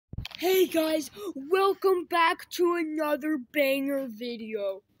Hey guys, welcome back to another banger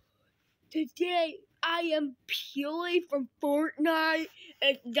video. Today I am Peely from Fortnite,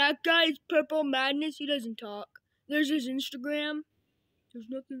 and that guy is Purple Madness. He doesn't talk. There's his Instagram. There's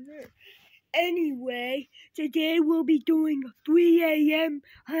nothing there. Anyway, today we'll be doing a 3 a.m.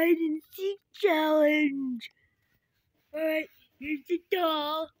 hide and seek challenge. Alright, here's the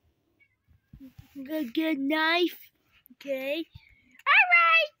doll. I'm gonna get a knife. Okay.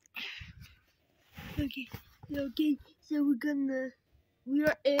 Okay, so we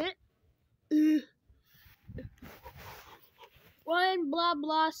are at one blah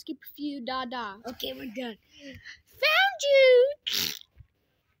blah, skip a few, da da. Okay, we're done. Found you!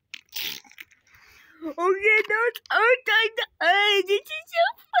 Okay, that's our time to hide. This is so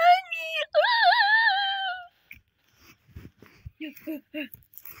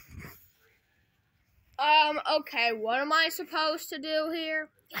funny. Okay, what am I supposed to do here?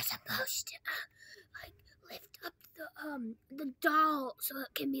 You're supposed to, lift up the doll so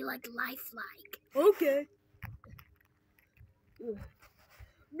it can be, lifelike. Okay. Blah,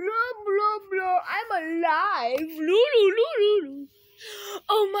 blah, blah, I'm alive. Loo.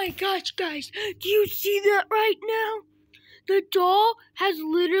 Oh my gosh, guys. Do you see that right now? The doll has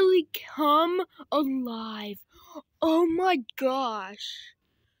literally come alive. Oh my gosh.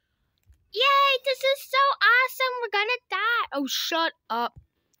 Yay, this is so awesome. We're gonna die. Oh, shut up,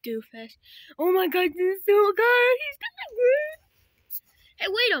 doofus. Oh my god, this is so good. He's gonna win. Hey,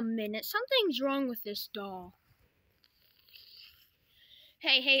 wait a minute. Something's wrong with this doll.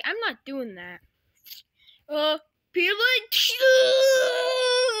 Hey, I'm not doing that. Peely.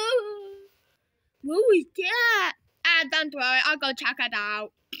 What was that? Don't worry. I'll go check it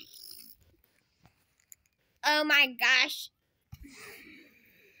out. Oh my gosh.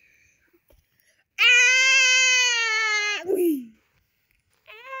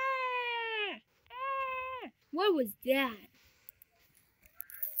 What was that?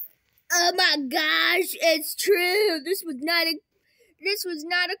 Oh my gosh, it's true. This was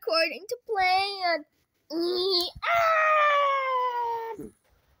not according to plan.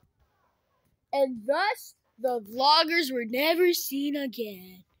 And thus, the vloggers were never seen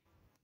again.